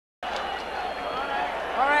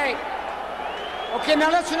All right. Okay,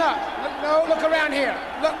 now listen up. No, look around here.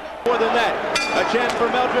 Look. More than that, a chance for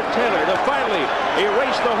Meldrick Tylor to finally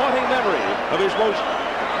erase the haunting memory of his most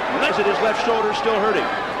nice at his left shoulder still hurting.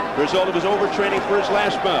 The result of his overtraining for his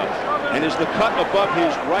last bout. And is the cut above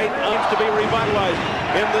his right arms to be revitalized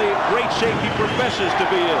in the great shape he professes to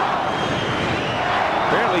be in.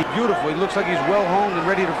 Apparently beautiful. He looks like he's well honed and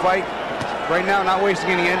ready to fight. Right now, not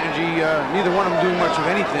wasting any energy. Neither one of them doing much of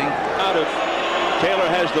anything. Out of Tylor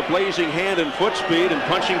has the blazing hand and foot speed and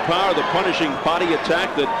punching power, the punishing body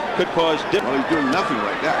attack that could cause Well, he's doing nothing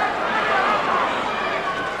right now.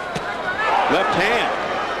 Left hand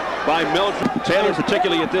by Meldrick. Tylor,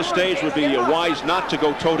 particularly at this stage, would be wise not to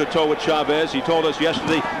go toe-to-toe with Chavez. He told us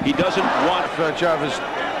yesterday he doesn't want. Chavez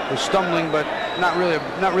was stumbling, but not really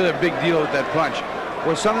a big deal with that punch.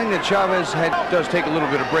 Was something that Chavez does take a little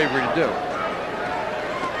bit of bravery to do.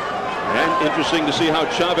 And interesting to see how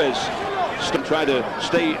Chavez try to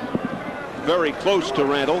stay very close to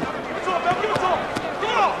Randall. I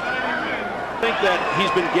think that he's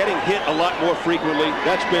been getting hit a lot more frequently.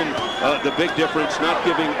 That's been the big difference, not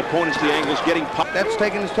giving opponents the angles, getting popped. That's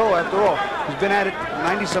taken his toll after all. He's been at it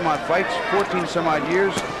 90 some odd fights, 14 some odd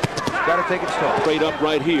years. Got to take its toll. Straight up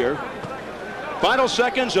right here. Final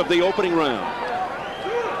seconds of the opening round.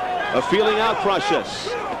 A feeling out process.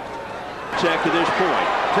 Check to this point.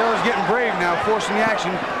 Taylor's getting brave now, forcing the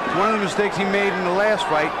action. It's one of the mistakes he made in the last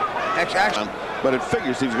fight. Action. But it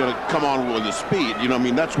figures he's going to come on with the speed. You know, I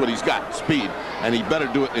mean, that's what he's got, speed. And he better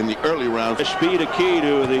do it in the early rounds. The speed a key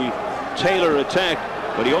to the Tylor attack,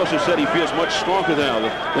 but he also said he feels much stronger now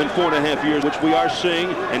than 4.5 years, which we are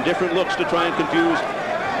seeing, and different looks to try and confuse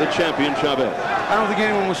the champion Chavez. I don't think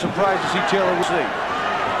anyone was surprised to see Tylor see.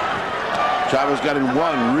 Chavez got in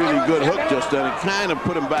one really good hook just then. It kind of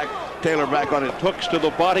put him back, Tylor back on it. Hooks to the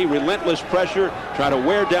body, relentless pressure, try to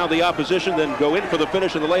wear down the opposition, then go in for the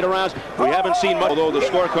finish in the later rounds. We haven't seen much, although the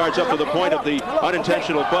scorecards up to the point of the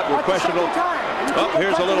unintentional butt were questionable. Oh,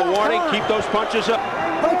 here's a little warning. Keep those punches up.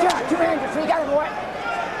 Punch out, two-handed, so you got it, boy.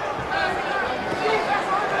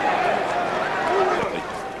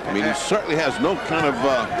 I mean, he certainly has no kind of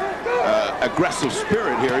aggressive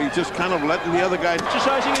spirit here. He's just kind of letting the other guy.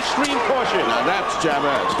 Exercising extreme caution. Now that's Chavez.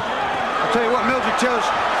 I'll tell you what, Meldrick Tylor's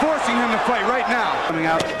forcing him to fight right now. Coming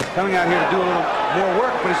out here to do a little more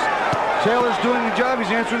work, but Taylor's doing the job. He's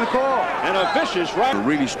answering the call. And a vicious right.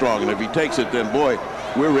 Really strong, and if he takes it, then boy,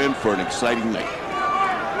 we're in for an exciting night.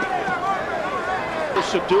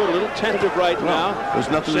 Subdued, a little tentative right now. There's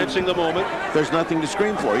nothing. Sensing the moment. There's nothing to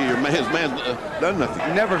scream for. His man done nothing.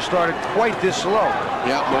 He never started quite this slow.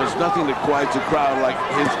 Yeah, there's nothing that quiets a crowd like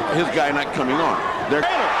his guy not coming on. They're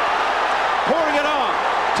pouring it on.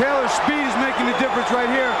 Taylor's speed is making the difference right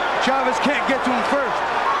here. Chavez can't get to him first.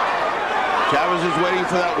 Chavez is waiting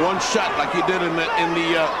for that one shot like he did in the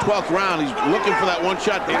 12th round. He's looking for that one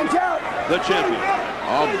shot. The champion.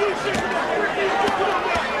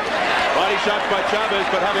 Body shots by Chavez,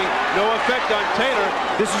 but having no effect on Tylor.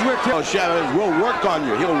 This is where Chavez will work on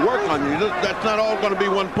you. He'll work on you. That's not all going to be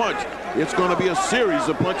one punch. It's going to be a series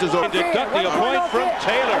of punches. Deducting a point from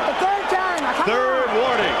Tylor. Third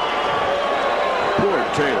warning. Poor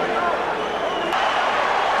Tylor.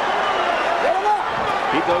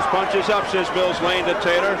 Keep those punches up, says Mills Lane to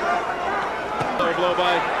Tylor. Another blow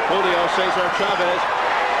by Julio, Cesar, Chavez.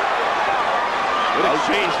 Good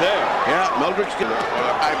exchange there. Yeah, Meldrick's got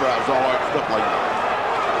eyebrows all arched up like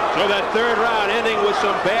that. So that third round ending with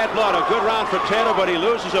some bad blood. A good round for Tylor, but he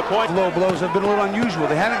loses a point. Low blows have been a little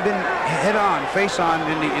unusual. They haven't been head-on, face-on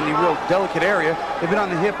in the real delicate area. They've been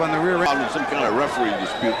on the hip, on the rear end. Some kind of referee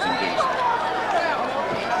disputes and things.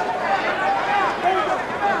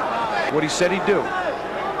 What he said he'd do.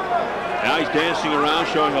 Now he's dancing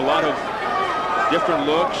around, showing a lot of different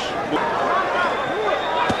looks.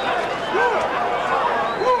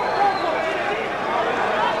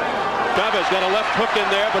 Chavez got a left hook in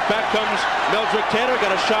there, but back comes Meldrick Tylor,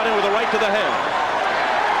 got a shot in with a right to the head.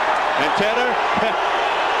 And Tylor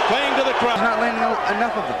playing to the crowd. He's not landing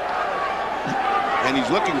enough of it. And he's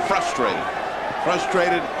looking frustrated.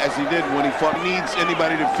 Frustrated as he did when he fought. He needs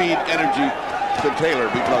anybody to feed energy to Tylor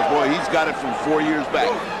because, boy, he's got it from 4 years back.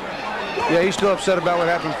 Yeah, he's still upset about what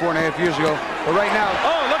happened 4.5 years ago. But right now...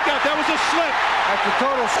 Oh, look out, that was a slip. That's the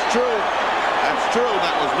total. True. That's true.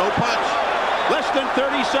 That was no punch. Less than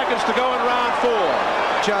 30 seconds to go in round 4.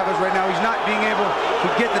 Chavez right now, he's not being able to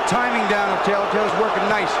get the timing down of Tylor. Taylor's working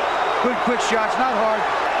nice. Good quick shots, not hard.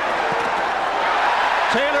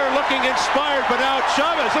 Tylor looking inspired, but now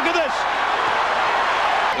Chavez, look at this.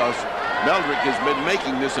 Because Meldrick has been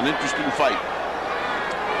making this an interesting fight.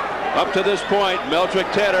 Up to this point, Meldrick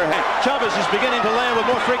Tylor. Chavez is beginning to land with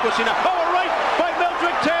more frequency now. Oh, a right by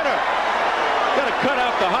Meldrick Taylor. Got to cut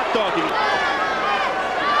out the hot dogging.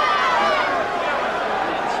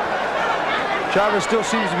 Chavez still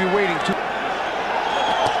seems to be waiting too.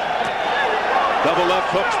 Double left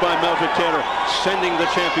hooks by Meldrick Taylor, sending the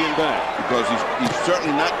champion back. Because he's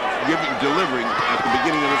certainly not delivering at the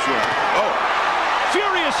beginning of this round. Oh,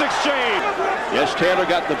 furious exchange. Yes, Taylor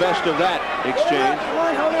got the best of that exchange. Come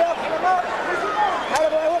on, Julio. Come on. How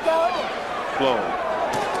do I look out? Blow.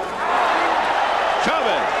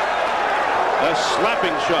 Chavez. A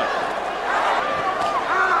slapping shot.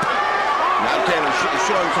 Now Taylor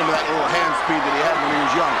showing some of that little hand speed that he had when he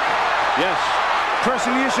was young. Yes.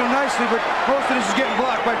 Pressing the issue nicely, but most of this is getting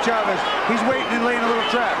blocked by Chavez. He's waiting and laying a little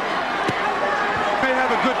trap. May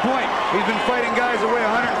have a good point. He's been fighting guys that weigh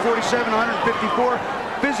 147, 154.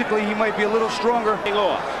 Physically, he might be a little stronger. He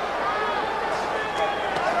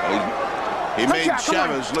made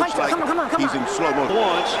Chavez look like he's in slow motion.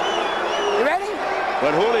 Once. You ready?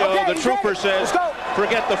 But Julio, Okay, the trooper, says,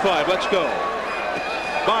 forget the 5, let's go.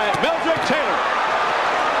 By Meldrick Taylor.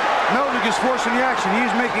 Meldrick is forcing the action.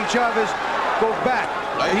 He's making Chavez go back.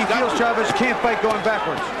 He feels Chavez can't fight going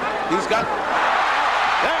backwards. He's got...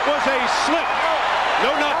 That was a slip.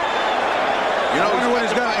 No, not. You know, I wonder what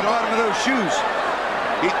he's got at the bottom of those shoes.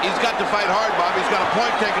 He's got to fight hard, Bob. He's got a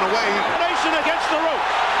point taken away. Nation against the rope.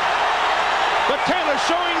 But Taylor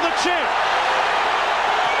showing the chin.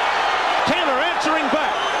 Taylor answering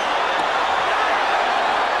back.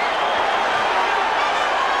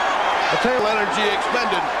 The tail energy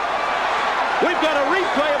expended. We've got a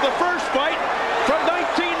replay of the first fight from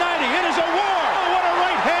 1990. It is a war. Oh, what a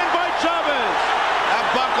right hand by Chavez. That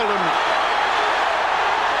buckled him.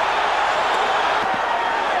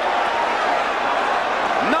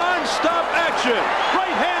 Non-stop action.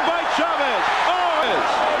 Right hand by Chavez. Oh,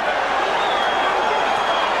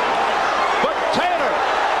 but Taylor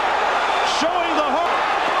showing the heart.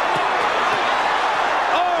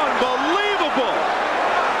 Unbelievable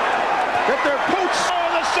that they're poached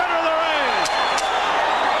in the center of the ring.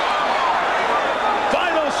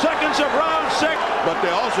 Final seconds of round 6. But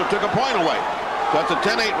they also took a point away. So that's a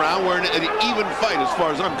 10-8 round. We're in an even fight as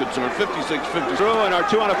far as I'm concerned. 56-50. True, and our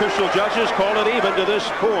 2 unofficial judges call it even to this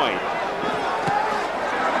point.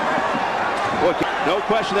 Look, no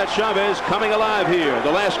question that Chavez coming alive here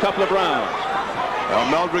the last couple of rounds. Well,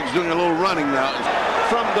 Meldrick's doing a little running now.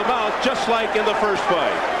 From the mouth, just like in the first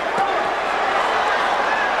fight.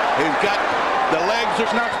 He's got the legs.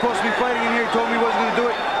 He's not supposed to be fighting in here. He told me he wasn't going to do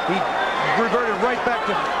it. He reverted right back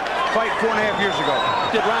to fight 4.5 years ago.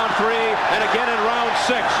 Did round 3 and again in round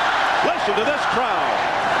 6. Listen to this crowd.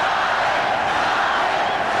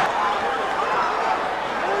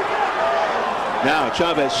 Now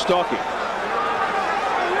Chavez stalking.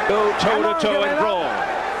 Go toe-to-toe and brawl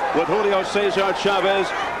with Julio Cesar Chavez,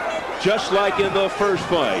 just like in the first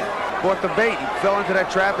fight. Bought the bait. He fell into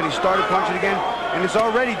that trap and he started punching again, and it's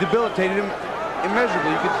already debilitated him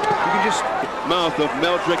immeasurably. You can just... Mouth of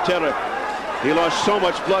Meldrick Taylor. He lost so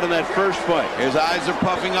much blood in that first fight. His eyes are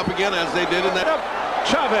puffing up again as they did in that.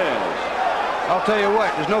 Chavez. I'll tell you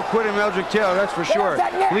what, there's no quit in Meldrick Taylor, that's for sure.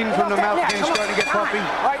 Bleeding from the mouth again, starting to get puffy.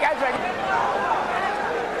 All right, guys, ready?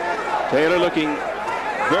 Taylor looking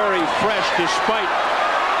very fresh despite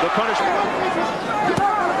the punishment.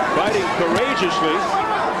 Fighting courageously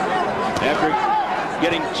after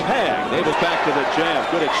getting tagged. Able back to the jab.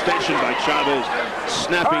 Good extension by Chavez,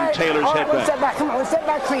 snapping Taylor's head back. Step back. Come on, step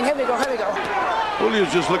back clean. Here we go.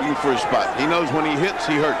 Julio's just looking for a spot. He knows when he hits,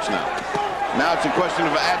 he hurts now. Now it's a question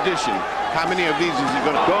of addition. How many of these is he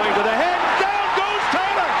going to... Going to the head. Down goes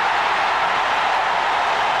Taylor.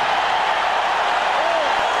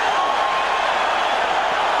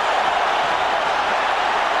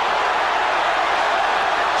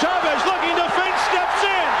 Chavez looking to feint, steps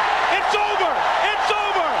in. It's over. It's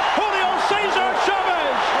over. Julio Cesar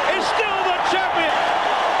Chavez is still the champion.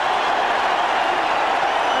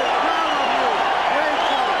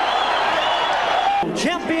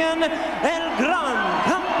 Champion El Gran.